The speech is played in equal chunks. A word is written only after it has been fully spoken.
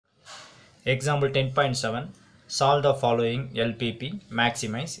Example 10.7. Solve the following LPP.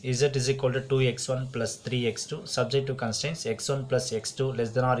 Maximize z is equal to 2x1 plus 3x2 subject to constraints x1 plus x2 less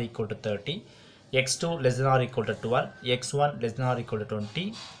than or equal to 30, x2 less than or equal to 12, x1 less than or equal to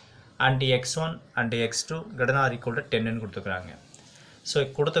 20, and x1 and x2 greater than or equal to 10 ன்னு கொடுத்துக்கிறாங்க. So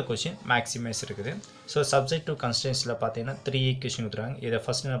கொடுத்த question maximise இருக்குது. So subject to கன்ஸ்டன்ஸில் பார்த்தீங்கன்னா 3 equation கொடுத்துருக்காங்க. இதை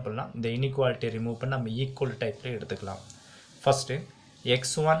first என்ன பண்ணலாம், இந்த இன்இக்வாலிட்டியை ரிமூவ் பண்ணி நம்ம ஈக்குவல் டைப்பில் எடுத்துக்கலாம். First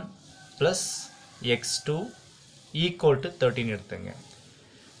x1 plus x2 equal to 13 எடுத்துங்க.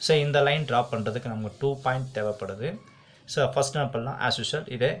 ஸோ இந்த லைன் ட்ரா பண்ணுறதுக்கு நமக்கு 2 பாயிண்ட் தேவைப்படுது. ஸோ ஃபஸ்ட் என்ன பண்ணலாம், ஆஸ் யூஷுவல்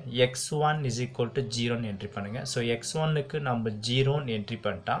இதை x1 is equal to 0ன்னு entry பண்ணுங்கள். ஸோ x1க்கு நம்ம 0ன்னு என்ட்ரி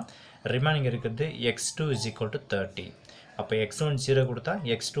பண்ணிட்டா ரிமைனிங் இருக்கிறது x2 இஸ் ஈக்குவல் டு 30. அப்போ x1 0 கொடுத்தா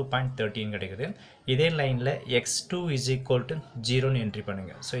x2 0.13 கிடைக்குது. இதே லைனில் x2 is equal to 0ன்னு entry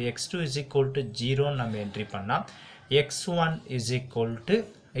பண்ணுங்கள். So x2 is equal to 0ன்னு நம்ம என்ட்ரி பண்ணால் x1 இஸ் ஈக்குவல் டு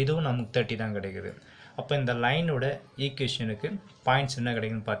இதுவும் நமக்கு 30 தான் கிடைக்குது. அப்போ இந்த லைனோட ஈக்குவேஷனுக்கு பாயிண்ட்ஸ் என்ன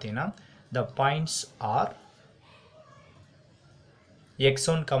கிடைக்குன்னு பார்த்தீங்கன்னா, the points R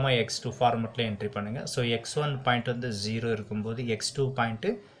x1, x2 ஃபார்மெட்டில் entry பண்ணுங்கள். ஸோ x1 பாயிண்ட் வந்து 0 இருக்கும்போது x2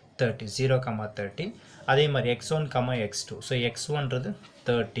 பாயிண்ட்டு 30, 0, 30. அதே மாதிரி x1, x2. ஸோ x1ன்றது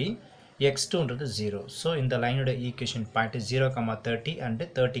 30, x2ன்றது 0. ஸோ இந்த லைனோட ஈக்குவேஷன் பாயிண்ட் 0, 30 அண்டு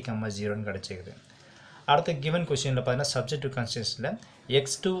 30, 0ன்னு கிடச்சிக்குது. அடுத்த கிவன் கொஸ்டினில் பார்த்தீங்கன்னா subject to கன்ஸ்டன்ஸில்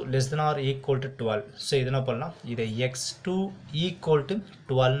x2 less than R equal to 12. So இது என்ன பண்ணலாம், இதை x2 ஈக்குவல் டு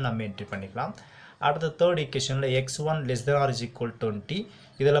 12 நம்ம என்ட்ரி பண்ணிக்கலாம். அடுத்த தேர்ட் ஈக்குவேஷனில் x1 less than R is equal 20.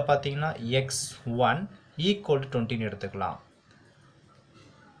 இதில் பார்த்தீங்கன்னா x1 ஈக்குவல் டு 20ன்னு எடுத்துக்கலாம்.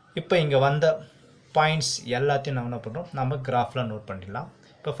 இப்போ இங்கே வந்த பாயிண்ட்ஸ் எல்லாத்தையும் நம்ம என்ன பண்ணுறோம், நம்ம கிராஃபில் நோட் பண்ணிடலாம்.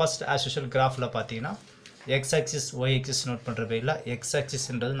 இப்போ ஃபஸ்ட் ஆஸ் யூஷுவல் கிராஃபில் பார்த்தீங்கன்னா X axis Y axis note பண்ணுற பேரில் எக்ஸ்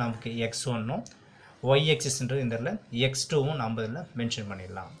ஆக்சிஸ்ன்றது நமக்கு x1னும் ஒய் ஆக்சிஸ்ன்றது இந்த இடத்துல x2வும் நம்ம இதில் மென்ஷன்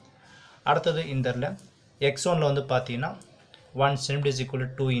பண்ணிடலாம். அடுத்தது இந்த இடத்துல x1ல் வந்து பார்த்தீங்கன்னா 1 cm is equal to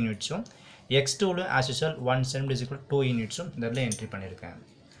 2 யூனிட்ஸும் x2லும் as usual 1 cm is equal to 2 யூனிட்ஸும் இந்த இடத்துல என்ட்ரி பண்ணியிருக்கேன்.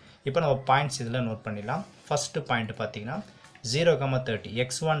 இப்போ நம்ம பாயிண்ட்ஸ் இதில் நோட் பண்ணிடலாம். ஃபஸ்ட்டு பாயிண்ட் பார்த்தீங்கன்னா 0, 30.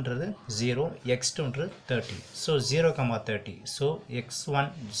 x1ன்றது 0, x2ன்றது 30. ஸோ 0, 30. So x1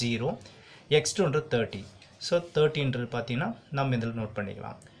 0, x2ன்றது 30. ஸோ 30ன்றது பார்த்தீங்கன்னா நம்ம இதில் நோட்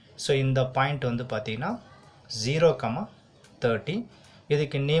பண்ணிக்கலாம். ஸோ இந்த பாயிண்ட் வந்து பார்த்தீங்கன்னா 0, 30.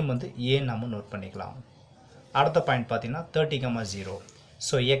 இதுக்கு நேம் வந்து ஏ நம்ம நோட் பண்ணிக்கலாம். அடுத்த பாயிண்ட் பார்த்தீங்கன்னா 30, 0.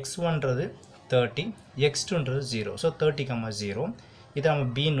 ஸோ x1ன்றது 30, x2ன்றது 0. ஸோ 30, 0. இதை நம்ம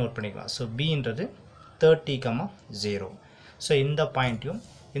பி நோட் பண்ணிக்கலாம். ஸோ பின்றது 30, 0. ஸோ இந்த பாயிண்ட்டையும்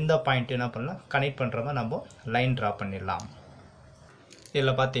இந்த பாயிண்ட்டையும் என்ன பண்ணலாம், கனெக்ட் பண்ணுற மாதிரி நம்ம லைன் ட்ரா பண்ணிடலாம்.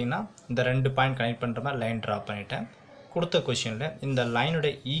 இதில் பார்த்தீங்கன்னா இந்த 2 பாயிண்ட் கனெக்ட் பண்ணுற மாதிரி லைன் ட்ரா பண்ணிட்டேன். கொடுத்த கொஷினில் இந்த லைனோட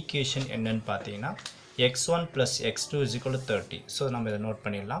ஈக்குவேஷன் என்னன்னு பார்த்தீங்கன்னா x1 plus x2 is equal to 30. So நம்ம இதை நோட்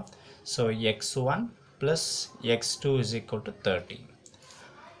பண்ணிடலாம். So x1 plus x2 is equal to 30.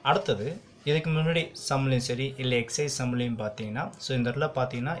 அடுத்தது இதுக்கு முன்னாடி சம்லையும் சரி இல்லை எக்ஸைஸ் சம்லையும் பார்த்தீங்கன்னா, ஸோ இந்த இடத்துல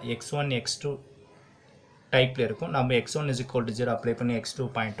பார்த்தீங்கன்னா x1, x2 டைப்பில் இருக்கும். நம்ம x1 is equal to 0 apply பண்ணி x2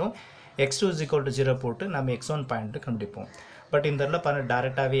 பாயிண்ட்டும் x2 இஸ் ஈக்குவல் டு 0 போட்டு நம்ம x1 பாயிண்ட்டு கண்டுபிடிப்போம். பட் இந்த இடத்துல பாருங்கள்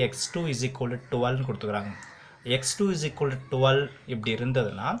டேரெக்டாகவே x2 இஸ் ஈக்குவல் டு 12ன்னு கொடுத்துக்கிறாங்க. x2 இஸ் ஈக்குவல் டு 12 இப்படி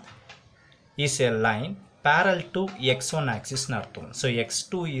இருந்ததுன்னா is a line parallel to x1 ஆக்சிஸ்னு அர்த்தம். ஸோ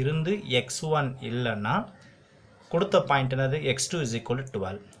x2 இருந்து x1 இல்லைன்னா கொடுத்த பாயிண்ட் என்னது, x2 இஸ் ஈக்குவல் டு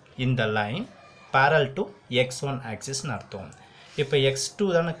 12. இந்த லைன் பேரல் டு x1 ஆக்சிஸ்னு அர்த்தம். இப்போ x2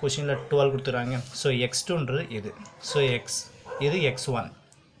 தானே கொஷினில் 12 கொடுத்துறாங்க. ஸோ x2ன்றது இது. ஸோ இது x1,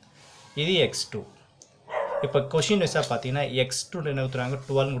 இது x2. இப்போ கொஷின் வைஸாக பார்த்தீங்கன்னா x2 என்ன கொடுத்துறாங்க,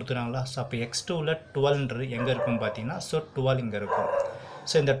 12 கொடுத்துறாங்களா. ஸோ அப்போ x2ல் 12ன்றது எங்கே இருக்குன்னு பார்த்தீங்கன்னா, ஸோ 12 இங்கே இருக்கும்.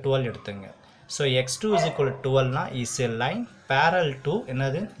 ஸோ இந்த 12 எடுத்துங்க. So x2 is equal to 12னா is a line parallel to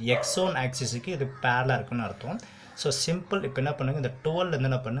என்னது x1 ஆக்சிஸுக்கு இது பேரலாக இருக்குன்னு அர்த்தம். So simple. இப்போ என்ன பண்ணுங்க, இந்த 12லேருந்து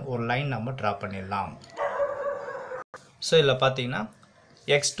என்ன பண்ணு ஒரு லைன் நம்ம ட்ரா பண்ணிடலாம். ஸோ இதில் பார்த்தீங்கன்னா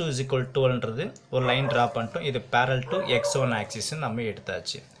x2 இஸ் ஈக்குவல் 12ன்றது ஒரு லைன் ட்ரா பண்ணிட்டோம். இது பேரல் டு x1 ஆக்சிஸ்ன்னு நம்ம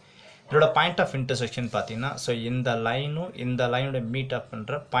எடுத்தாச்சு. இதோட பாயிண்ட் ஆஃப் இன்டர்செக்ஷன் பார்த்தீங்கன்னா, ஸோ இந்த லைனும் இந்த லைனோட மீட் ஆஃப்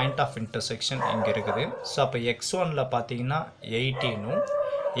பண்ணுற பாயிண்ட் ஆஃப் இன்டர்செக்ஷன் இங்கே இருக்குது. ஸோ அப்போ x1ல் பார்த்தீங்கன்னா 18ம்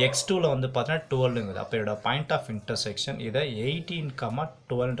x2ல் வந்து பார்த்தீங்கன்னா 12ங்குது. அப்போ இதோட பாயிண்ட் ஆஃப் இன்டர்செக்ஷன் இதை 18,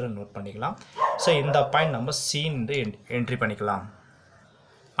 12 நோட் பண்ணிக்கலாம். ஸோ இந்த பாயிண்ட் நம்ம சீன்னு என்ட்ரி பண்ணிக்கலாம்.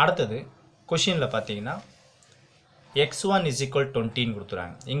 அடுத்தது கொஷினில் பார்த்தீங்கன்னா x1 is equal 20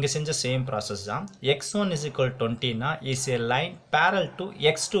 கொடுத்துறாங்க. இங்கே செஞ்ச சேம் ப்ராசஸ் தான். x1 is equal 20னா is a line parallel to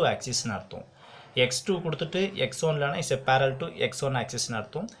x2 ஆக்சிஸ்னு அர்த்தம். x2 கொடுத்துட்டு x1 இல்லைனா is a parallel to x1 ஆக்சிஸ்னு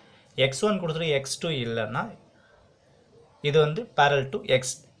அர்த்தம். x1 கொடுத்துட்டு x2 இல்லைன்னா இது வந்து பேரல் டு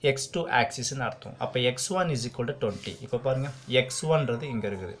x2 axis ன்னு அர்த்தம். அப்போ x1 is equal to 20. இப்போ பாருங்க x1ன்றது இங்கே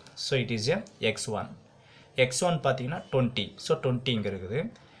இருக்குது. So it is a x1. x1 பார்த்தீங்கன்னா 20. ஸோ 20 இங்கே இருக்குது.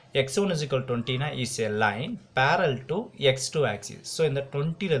 x1 is equal to 20 னா is a line parallel to x2 axis. So இந்த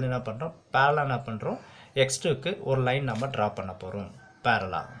 20ல இருந்து என்ன பண்ணுறோம், parallel என்ன பண்ணுறோம், x2க்கு ஒரு லைன் நம்ம ட்ரா பண்ண போகிறோம்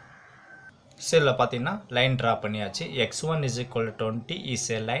parallel. ஸோ இதில் பார்த்தீங்கன்னா லைன் ட்ரா பண்ணியாச்சு. x1 is equal to 20 is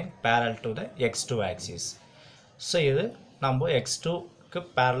a line parallel to the x2 axis. So இது நம்ம x2க்கு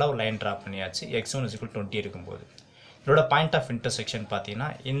parallel லைன் ட்ரா பண்ணியாச்சு. x1 is equal to 20 இருக்கும்போது இதோட பாயிண்ட் ஆஃப் இன்டர்செக்ஷன் பார்த்தீங்கன்னா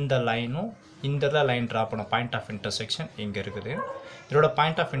இந்த லைனும் இந்த லைன் ட்ரா பண்ண பாயிண்ட் ஆஃப் இன்டர்செக்ஷன் இங்கே இருக்குது. இதோட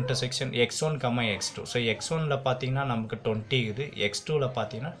point of intersection x1, x2. So x1ல பார்த்தீங்கன்னா நமக்கு 20 இருக்குது, x2ல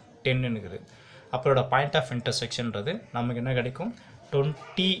பார்த்தீங்கன்னா 10 இருக்குது. அப்போ இதோட பாயிண்ட் ஆஃப் இன்டர்செக்ஷன்றது நமக்கு என்ன கிடைக்கும்,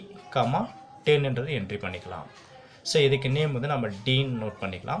 20, 10ன்றது என்ட்ரி பண்ணிக்கலாம். ஸோ இதுக்கு நேம் வந்து நம்ம டீன்னு நோட்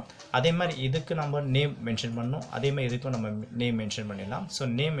பண்ணிக்கலாம். அதே மாதிரி இதுக்கு நம்ம நேம் மென்ஷன் பண்ணணும், அதே மாதிரி இதுக்கும் நம்ம நேம் மென்ஷன் பண்ணிடலாம். ஸோ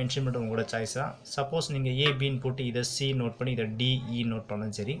நேம் மென்ஷன் பண்ணுறது உங்களோட சாய்ஸ் தான். சப்போஸ் நீங்கள் ஏபின்னு போட்டு இதை சி நோட் பண்ணி இதை டிஇ நோட்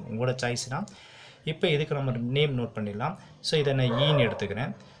பண்ணாலும் சரி, உங்களோட சாய்ஸ் தான். இப்போ இதுக்கு நம்ம நேம் நோட் பண்ணிடலாம். ஸோ இதை நான் ஈன்னு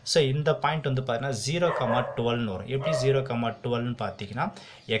எடுத்துக்கிறேன். ஸோ இந்த பாயிண்ட் வந்து பார்த்தீங்கன்னா 0,12ன்னு வரும். எப்படி 0,12ன்னு பார்த்தீங்கன்னா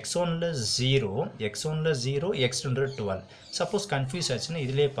x1ல 0, x2ன்றது 12. சப்போஸ் கன்ஃபியூஸ் ஆச்சுன்னா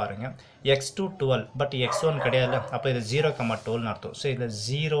இதிலே பாருங்கள், x2 12 பட் x1 கிடையாது, அப்போ இது 0,12ன்னு அர்த்தம். ஸோ இதில்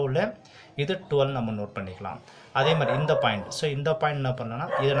 0ல் இது 12 நம்ம நோட் பண்ணிக்கலாம். அதே மாதிரி இந்த பாயிண்ட், ஸோ இந்த பாயிண்ட் என்ன பண்ணலாம்னா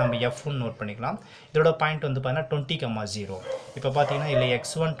இதை நம்ம f1 நோட் பண்ணிக்கலாம். இதோட பாயிண்ட் வந்து பார்த்தீங்கன்னா 20,0. இப்போ பார்த்தீங்கன்னா இதில்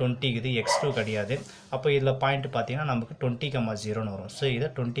x1 20 இருக்குது, x2 கிடையாது. அப்போ இதில் பாயிண்ட் பார்த்தீங்கன்னா நமக்கு 20,0ன்னு வரும். ஸோ இதை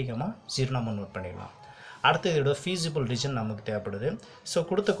 20,0 நம்ம நோட் பண்ணிக்கலாம். அடுத்து இதோட ஃபீஸிபிள் ரீஜன் நமக்கு தேவைப்படுது. ஸோ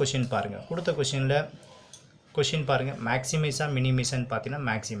கொடுத்த கொஷின் பாருங்கள், கொடுத்த கொஷின் பாருங்கள், மேக்ஸிமைஸாக மினிமைஸான்னு பார்த்தீங்கன்னா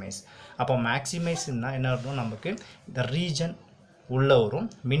மேக்ஸிமைஸ். அப்போ மேக்ஸிமைஸ்னால் என்ன இருக்கும், நமக்கு இந்த ரீஜன் உள்ளே வரும்,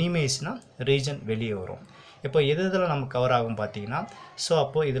 மினிமைஸ்னால் ரீஜன் வெளியே வரும். இப்போ எது இதில் நம்ம கவர் ஆகும் பார்த்தீங்கன்னா, ஸோ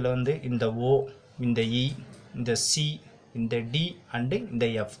அப்போது இதில் வந்து இந்த ஓ, இந்த இ, இந்த சி, இந்த டி அண்டு இந்த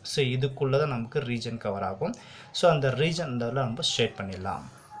எஃப், ஸோ இதுக்குள்ளே தான் நமக்கு ரீஜன் கவர் ஆகும். ஸோ அந்த ரீஜன் இதில் நம்ம ஷேட் பண்ணிடலாம்.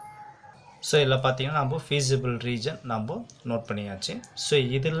 ஸோ இதில் பார்த்தீங்கன்னா நம்ம ஃபீஸிபிள் ரீஜன் நம்ம நோட் பண்ணியாச்சு. ஸோ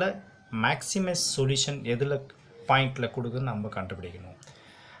இதில் மேக்ஸிமைஸ் சொல்யூஷன் எதில் பாயிண்டில் கொடுக்குன்னு நம்ம கண்டுபிடிக்கணும்.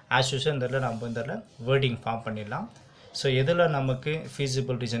 ஆஸ் யூஷுவல் இந்த இதில் நம்ம இந்த வேர்டிங் ஃபார்ம் பண்ணிடலாம். ஸோ எதில் நமக்கு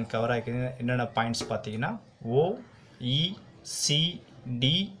ஃபீஸிபிள் ரீஜன் கவர் ஆகிக்குது, என்னென்ன பாயிண்ட்ஸ் பார்த்தீங்கன்னா ஓ, இ, C,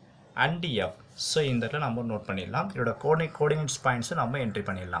 D and F. So இந்த இடத்துல நம்ம நோட் பண்ணிடலாம். இதோட கோஆர்டினேட்ஸ் பாயிண்ட்ஸும் நம்ம என்ட்ரி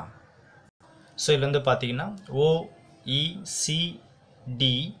பண்ணிடலாம். ஸோ இதுலேருந்து பார்த்தீங்கன்னா ஓ, இ, C,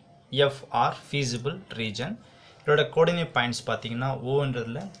 D, F R feasible region. இதோட கோஆர்டினேட் பாயிண்ட்ஸ் பார்த்தீங்கன்னா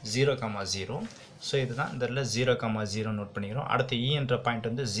ஓன்றதில் 0,0. ஸோ இதுதான் இந்த இடத்துல 0,0 நோட் பண்ணிக்கிறோம். அடுத்து இ என்ற பாயிண்ட்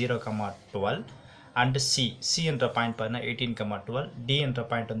வந்து 0,12 அண்ட் சி என்ற பாயிண்ட் பார்த்தீங்கன்னா 18,12, டி என்ற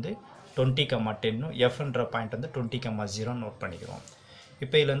பாயிண்ட் வந்து 20,10, எஃப் என்ற பாயிண்ட் வந்து 20,0 நோட் பண்ணிக்கிறோம்.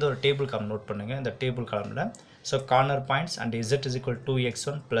 இப்போ இதில் வந்து ஒரு டேபிள் காலம் நோட் பண்ணுங்கள். இந்த table காலமில் so corner points and z is equal to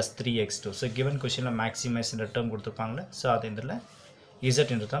 2x1 plus 3x2. So given கொஷனில் maximise என்ற டேர்ம் கொடுத்துருப்பாங்களே, ஸோ அது இதில்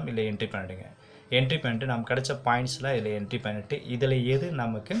z என்ற டேர்ம் இதில் என்ட்ரி பண்ணிவிடுங்க. என்ட்ரி பண்ணிட்டு நமக்கு கிடைச்ச பாயிண்ட்ஸில் இதில் என்ட்ரி பண்ணிவிட்டு இதில் எது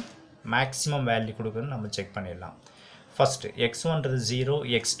நமக்கு மேக்ஸிமம் வேல்யூ கொடுக்குன்னு நம்ம செக் பண்ணிடலாம். ஃபஸ்ட்டு x1ன்றது 0,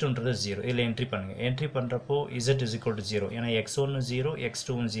 x2ன்றது 0, இதில் என்ட்ரி பண்ணுங்கள். என்ட்ரி பண்ணுறப்போ z is equal to 0, ஏன்னா x1 0,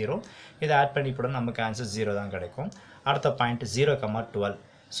 x2 0, இதை ஆட் பண்ணி போட நமக்கு ஆன்சர் 0 தான் கிடைக்கும். அடுத்த பாயிண்ட் 0,12.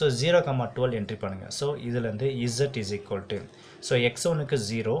 ஸோ 0,12 என்ட்ரி பண்ணுங்கள். ஸோ இதுலேருந்து z is equal to, so x1க்கு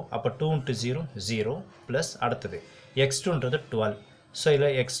 0, அப்போ 2 into 0 0 ப்ளஸ் அடுத்தது x2ன்றது 12. ஸோ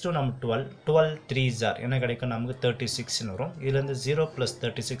இதில் x2 நம்ம 12 3s are என்ன கிடைக்கும், நமக்கு 36ன்னு வரும். இதுலேருந்து 0 +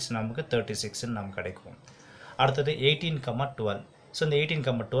 36 நமக்கு 36ன்னு நமக்கு கிடைக்கும். அடுத்தது 18,12. ஸோ இந்த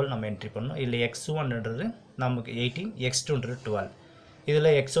 18,12 நம்ம என்ட்ரி பண்ணணும். இல்லை x1ன்றது நமக்கு 18, x2ன்றது 12. இதில்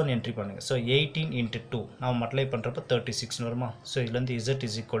x1 என்ட்ரி பண்ணுங்கள். ஸோ 18 into 2 நம்ம மல்டிப்ளை பண்ணுறப்போ 36ன்னு வருமா. ஸோ இதுலேருந்து z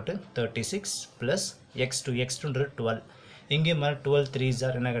is equal to 36 plus x2ன்றது 12. இங்கே மாதிரி 12 3s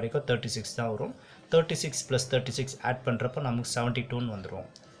are என்ன கிடைக்கும், 36 தான் வரும். 36 + 36 ஆட் பண்ணுறப்போ நமக்கு 72ன்னு வந்துடும்.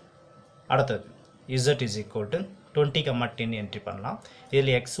 அடுத்தது z is equal to 20,10 entry பண்ணலாம்.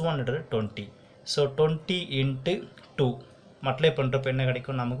 இதில் x1ன்றது 20. ஸோ 20 into 2 மல்டிப்ளை பண்ணுறப்போ என்ன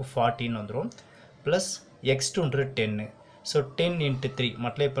கிடைக்கும், நமக்கு 40ன்னு வந்துடும். ப்ளஸ் x2ன்றது 10. ஸோ 10 into 3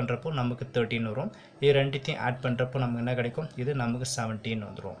 மல்டிப்ளை பண்ணுறப்போ நமக்கு 13 வரும். இது ரெண்டுத்தையும் ஆட் பண்ணுறப்போ நமக்கு என்ன கிடைக்கும், இது நமக்கு 17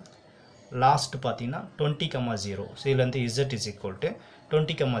 வந்துடும். லாஸ்ட் பார்த்தீங்கன்னா 20,0. ஸோ இதில் வந்து z is equal to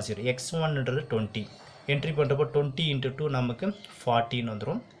 20,0, x1ன்றது 20 entry பண்ணுறப்போ 20 into 2 நமக்கு 40ன்னு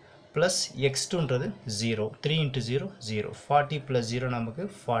வந்துடும். ப்ளஸ் x2ன்றது 0, 3 into 0 0, 40 + 0 நமக்கு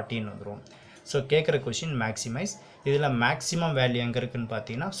 40ன்னு வந்துடும். ஸோ கேட்குற கொஷின் மேக்ஸிமைஸ். இதில் மேக்ஸிமம் வேல்யூ எங்கே இருக்குதுன்னு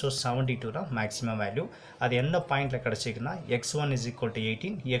பார்த்தீங்கன்னா, ஸோ 72 தான் மேக்ஸிமம் வேல்யூ. அது என்ன பாயிண்டில் கிடச்சிக்குன்னா x1 is equal to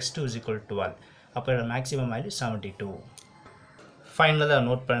 18, x2 is equal to 12. அப்போ மேக்ஸிமம் வேல்யூ 72. ஃபைனலாக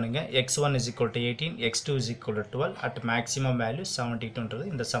நோட் பண்ணுங்கள், x1 is equal to 18, x2 is equal to 12, at maximum value 72ன்றது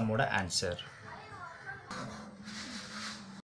இந்த சம்மோட ஆன்சர்.